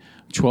getting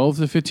 12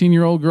 to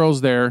 15-year-old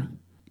girls there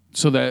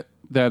so that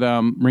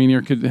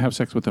Raniere could have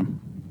sex with them?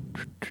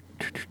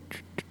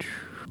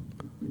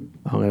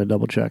 I'm going to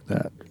double check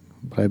that.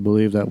 But I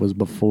believe that was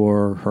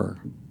before her.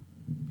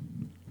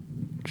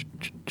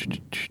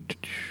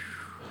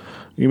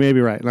 You may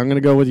be right. And I'm going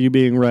to go with you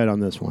being right on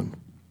this one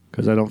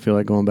because I don't feel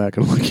like going back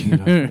and looking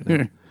it up right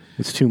now.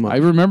 It's too much. I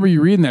remember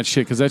you reading that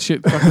shit because that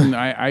shit fucking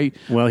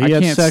Well, he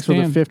had sex with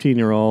a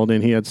 15-year-old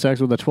and he had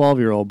sex with a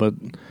 12-year-old, but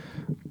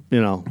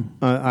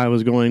I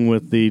was going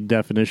with the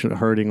definition of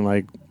hurting,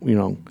 like,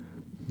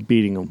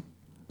 beating them.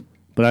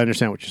 But I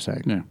understand what you're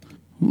saying. Yeah.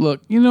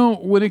 Look,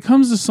 when it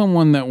comes to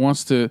someone that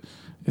wants to,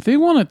 if they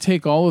want to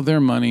take all of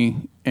their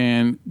money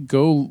and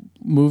go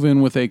move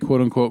in with a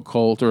quote-unquote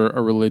cult or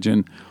a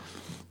religion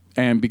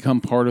and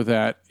become part of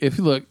that,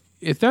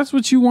 if that's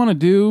what you want to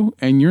do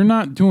and you're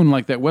not doing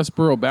like that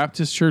Westboro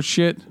Baptist Church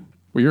shit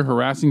where you're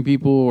harassing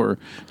people or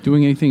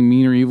doing anything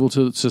mean or evil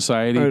to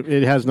society.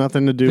 It has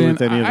nothing to do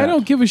with any of that. I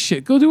don't give a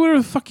shit. Go do whatever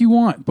the fuck you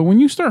want. But when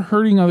you start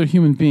hurting other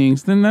human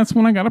beings, then that's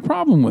when I got a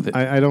problem with it.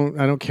 I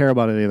don't care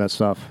about any of that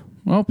stuff.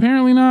 Well,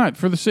 apparently not.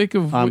 For the sake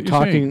of I'm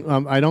talking.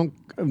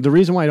 The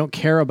reason why I don't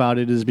care about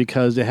it is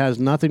because it has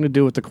nothing to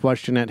do with the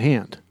question at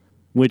hand,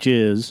 which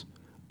is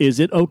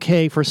it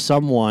okay for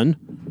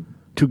someone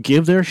to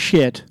give their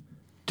shit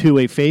to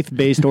a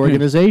faith-based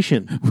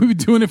organization? We've been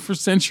doing it for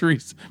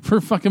centuries, for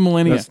fucking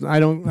millennia.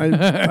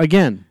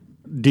 Again,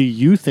 do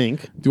you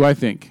think? Do I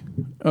think?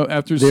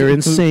 After they're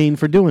insane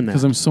for doing that?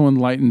 Because I'm so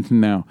enlightened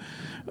now.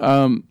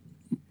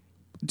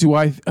 Do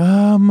I?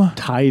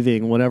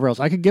 Tithing, whatever else.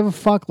 I could give a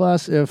fuck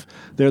less if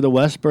they're the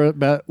Westboro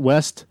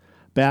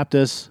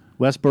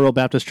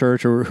Baptist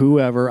Church or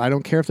whoever. I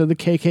don't care if they're the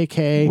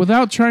KKK.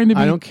 Without trying to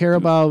be... I don't care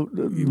about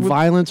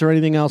violence or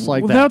anything else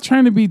like that. Without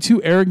trying to be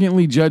too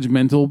arrogantly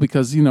judgmental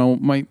because,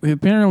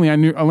 apparently I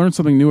learned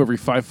something new every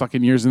 5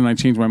 fucking years and then I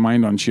change my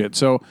mind on shit.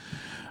 So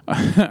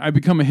I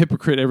become a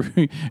hypocrite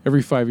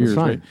every 5 years,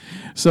 right?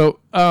 So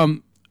I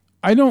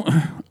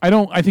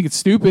think it's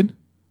stupid.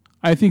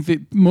 I think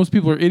that most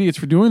people are idiots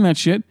for doing that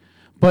shit.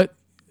 But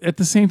at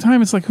the same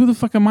time, it's like, who the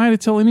fuck am I to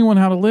tell anyone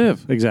how to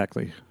live?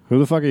 Exactly. Who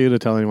the fuck are you to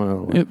tell anyone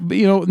how to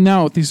live?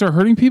 Now, if they start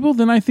hurting people,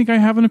 then I think I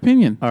have an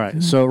opinion. All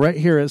right. So right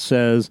here it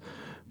says,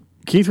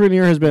 Keith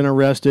Raniere has been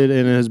arrested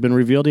and it has been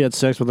revealed he had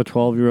sex with a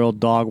 12-year-old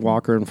dog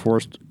walker and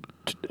forced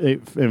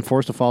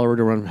a follower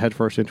to run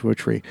headfirst into a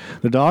tree.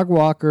 The dog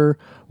walker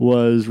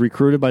was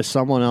recruited by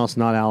someone else,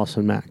 not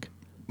Allison Mack,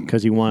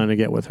 because he wanted to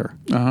get with her.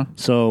 Uh-huh.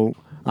 So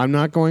I'm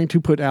not going to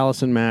put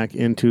Allison Mack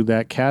into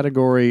that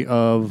category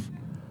of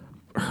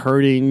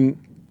hurting,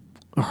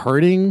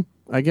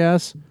 I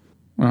guess.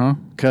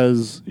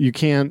 Because you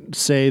can't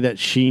say that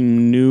she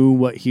knew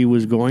what he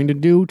was going to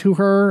do to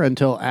her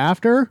until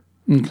after.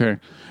 Okay.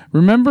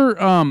 Remember,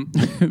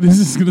 this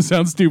is going to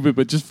sound stupid,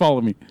 but just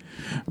follow me.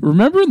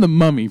 Remember The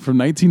Mummy from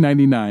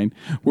 1999,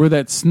 where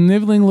that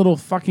sniveling little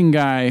fucking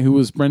guy who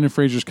was Brendan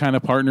Fraser's kind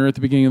of partner at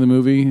the beginning of the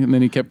movie, and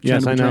then he kept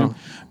trying to betray him?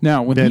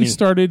 Now, when Benny. he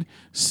started,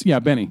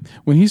 Benny,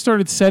 when he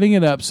started setting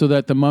it up so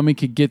that the mummy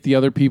could get the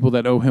other people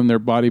that owe him their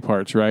body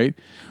parts, right?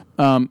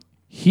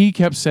 He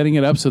kept setting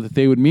it up so that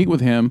they would meet with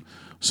him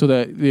so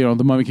that,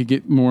 the mummy could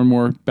get more and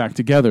more back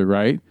together,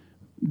 right?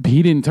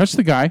 He didn't touch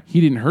the guy.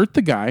 He didn't hurt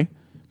the guy,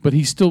 but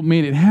he still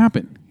made it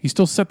happen. He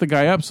still set the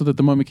guy up so that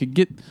the mummy could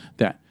get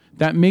that.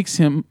 That makes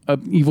him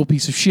an evil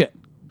piece of shit.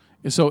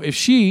 So if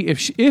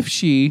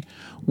she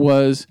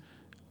was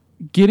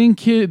getting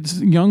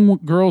kids, young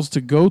girls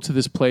to go to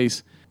this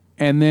place,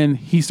 and then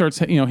he starts,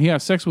 he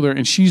has sex with her,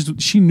 and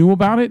she knew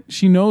about it.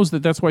 She knows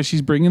that that's why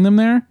she's bringing them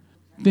there.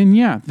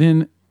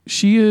 Then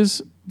she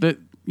is that.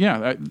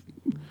 Yeah,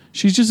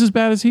 she's just as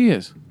bad as he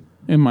is,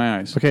 in my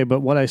eyes. Okay,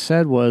 but what I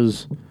said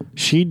was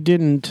she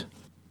didn't.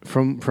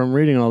 From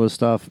reading all this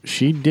stuff,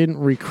 she didn't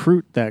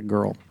recruit that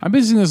girl. I'm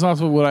basing this off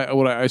of what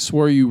I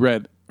swore you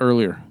read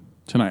earlier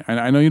tonight.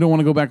 I know you don't want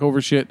to go back over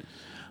shit,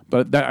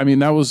 but that's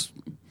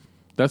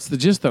the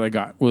gist that I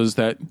got, was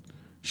that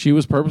she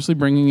was purposely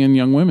bringing in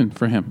young women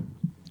for him.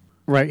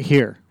 Right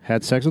here.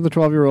 Had sex with a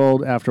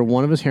 12-year-old after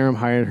one of his harem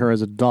hired her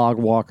as a dog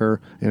walker,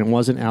 and it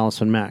wasn't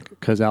Allison Mack,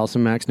 because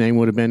Allison Mack's name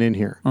would have been in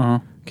here. Uh-huh.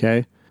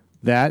 Okay?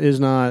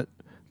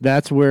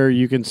 That's where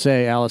you can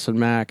say Allison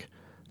Mack.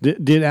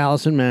 Did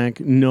Allison Mack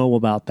know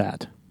about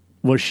that?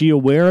 Was she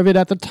aware of it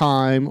at the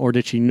time, or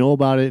did she know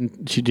about it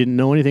and she didn't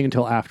know anything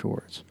until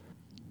afterwards?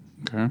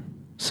 Okay.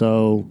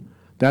 So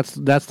that's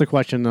the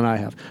question that I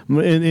have.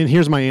 And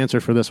here's my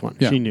answer for this one.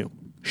 Yeah.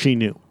 She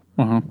knew.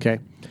 Uh-huh. Okay?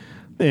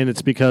 And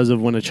it's because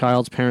of when a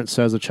child's parent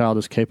says a child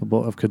is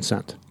capable of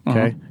consent.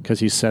 Okay? Because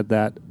he said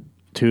that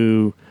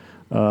to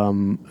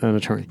an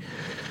attorney.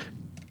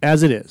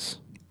 As it is,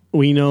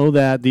 we know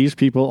that these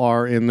people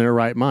are in their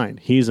right mind.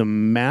 He's a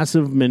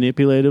massive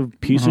manipulative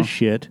piece of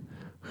shit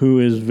who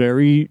is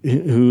building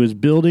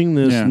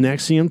this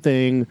NXIVM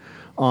thing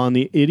on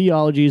the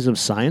ideologies of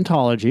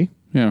Scientology.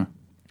 Yeah.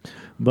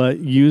 But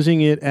using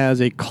it as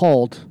a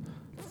cult,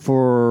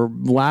 for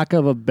lack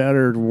of a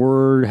better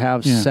word,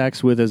 have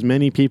sex with as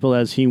many people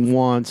as he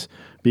wants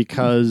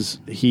because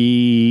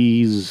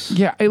he's...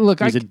 Yeah,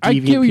 look, I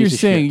get what you're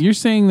saying. You're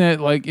saying that,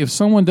 like, if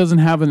someone doesn't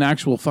have an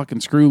actual fucking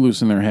screw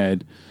loose in their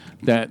head,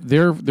 that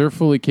they're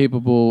fully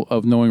capable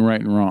of knowing right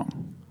and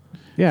wrong.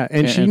 Yeah,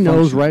 and she and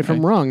knows function, right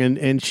from wrong,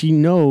 and she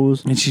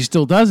knows. And she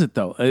still does it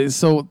though.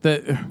 So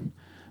that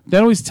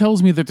always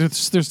tells me that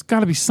there's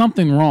got to be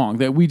something wrong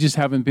that we just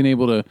haven't been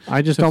able to.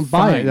 I just to don't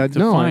buy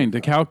it.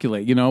 To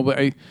calculate. You know, but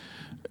I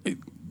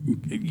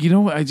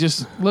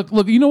just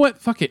look. You know what?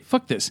 Fuck it.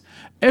 Fuck this.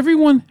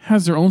 Everyone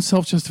has their own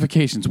self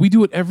justifications. We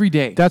do it every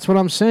day. That's what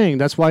I'm saying.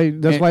 That's why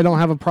I don't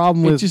have a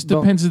problem with. It just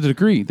depends on the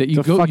degree that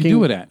you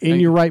do it at. In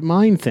your right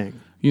mind thing.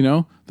 You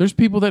know, there's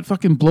people that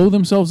fucking blow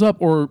themselves up,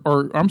 or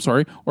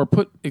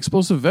put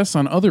explosive vests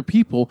on other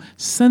people,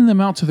 send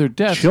them out to their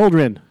death.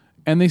 Children,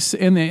 and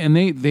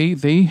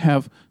they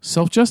have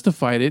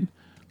self-justified it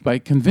by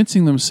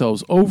convincing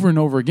themselves over and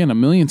over again, a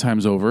million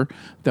times over,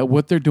 that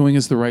what they're doing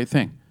is the right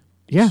thing.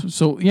 Yeah.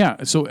 So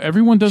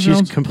everyone does their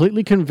own. She's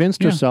completely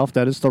convinced herself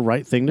that it's the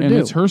right thing to do. And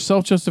it's her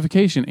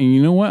self-justification. And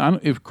you know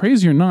what? If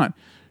crazy or not,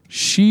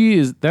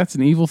 that's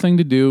an evil thing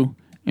to do,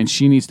 and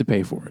she needs to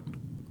pay for it.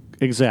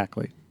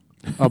 Exactly.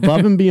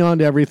 Above and beyond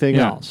everything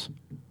else.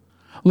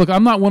 Look,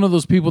 I'm not one of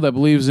those people that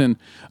believes in,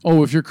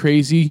 if you're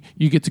crazy,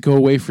 you get to go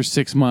away for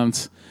 6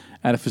 months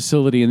at a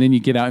facility and then you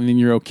get out and then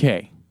you're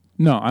okay.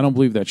 No, I don't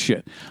believe that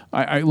shit.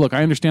 I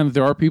understand that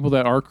there are people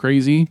that are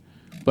crazy,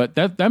 but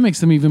that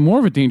makes them even more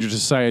of a danger to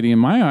society in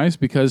my eyes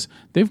because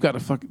they've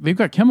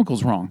got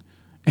chemicals wrong.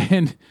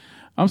 And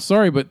I'm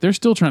sorry, but they're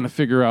still trying to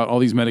figure out all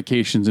these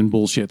medications and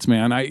bullshits,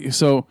 man.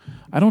 So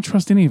I don't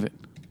trust any of it.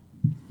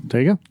 There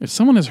you go. If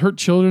someone has hurt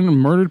children and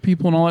murdered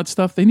people and all that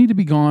stuff, they need to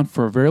be gone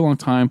for a very long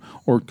time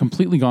or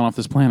completely gone off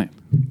this planet.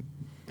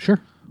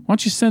 Sure. Why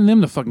don't you send them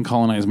to fucking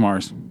colonize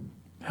Mars?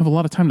 Have a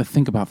lot of time to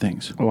think about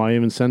things. Why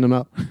even send them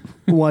up?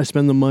 Why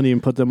spend the money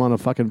and put them on a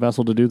fucking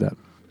vessel to do that?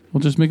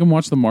 Well, just make them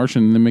watch The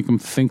Martian and then make them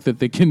think that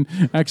they can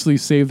actually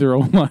save their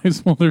own lives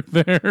while they're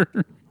there.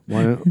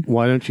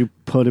 Why don't you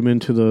put them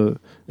into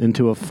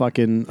a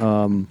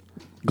fucking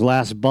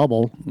glass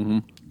bubble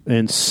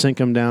and sink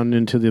them down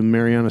into the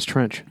Marianas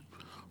Trench?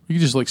 You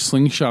could just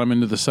slingshot them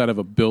into the side of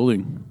a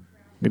building.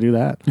 You do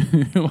that.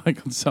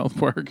 Like on South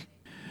Park.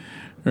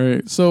 All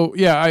right. So,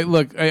 yeah, I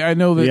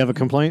know that... You have a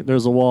complaint?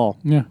 There's a wall.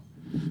 Yeah.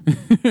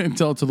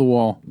 Tell it to the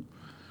wall.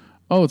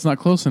 Oh, it's not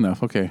close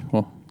enough. Okay,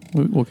 well,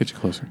 we'll get you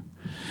closer.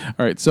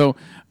 All right, so,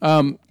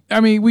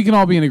 we can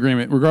all be in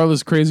agreement.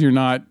 Regardless, crazy or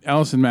not,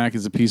 Allison Mack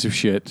is a piece of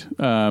shit.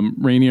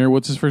 Rainier,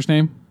 what's his first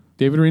name?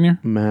 David Rainier?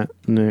 Mac.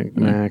 I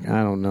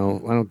don't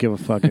know. I don't give a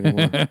fuck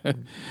anymore.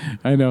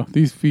 I know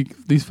these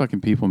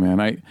fucking people, man.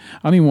 I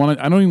don't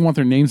even want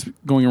their names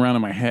going around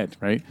in my head.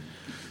 Right?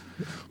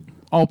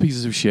 All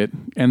pieces of shit,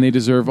 and they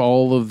deserve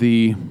all of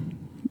the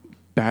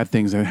bad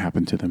things that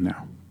happen to them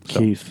now. So,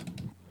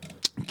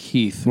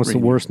 Keith. What's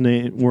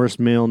Rainier. the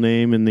worst male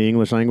name in the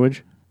English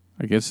language?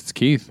 I guess it's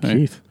Keith. Right?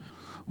 Keith.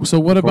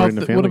 So what about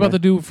the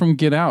dude from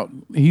Get Out?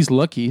 He's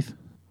Keith,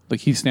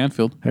 like Keith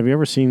Stanfield. Have you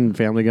ever seen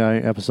Family Guy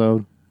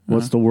episode?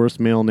 What's the worst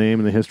male name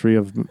in the history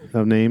of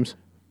names?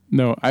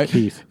 No,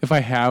 Keith. If I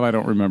have, I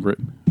don't remember it.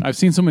 I've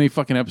seen so many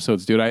fucking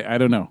episodes, dude. I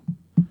don't know.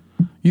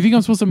 You think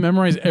I'm supposed to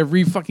memorize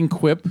every fucking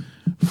quip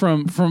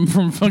from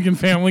fucking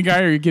Family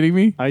Guy? Are you kidding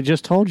me? I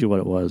just told you what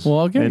it was.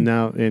 Well, okay.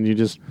 And you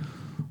just...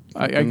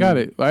 I got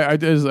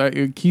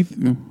it.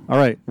 Keith... All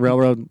right,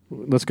 Railroad,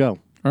 let's go.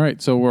 All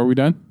right, so are we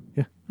done?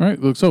 Yeah. All right,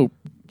 look, so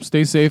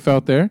stay safe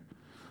out there.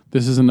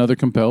 This is another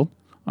Compelled.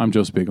 I'm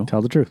Joe Spiegel.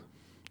 Tell the truth.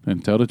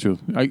 And tell the truth.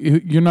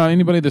 You're not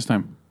anybody this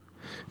time.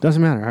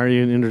 Doesn't matter. How are you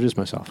going to introduce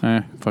myself?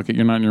 Fuck it.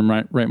 You're not in your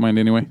right mind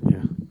anyway.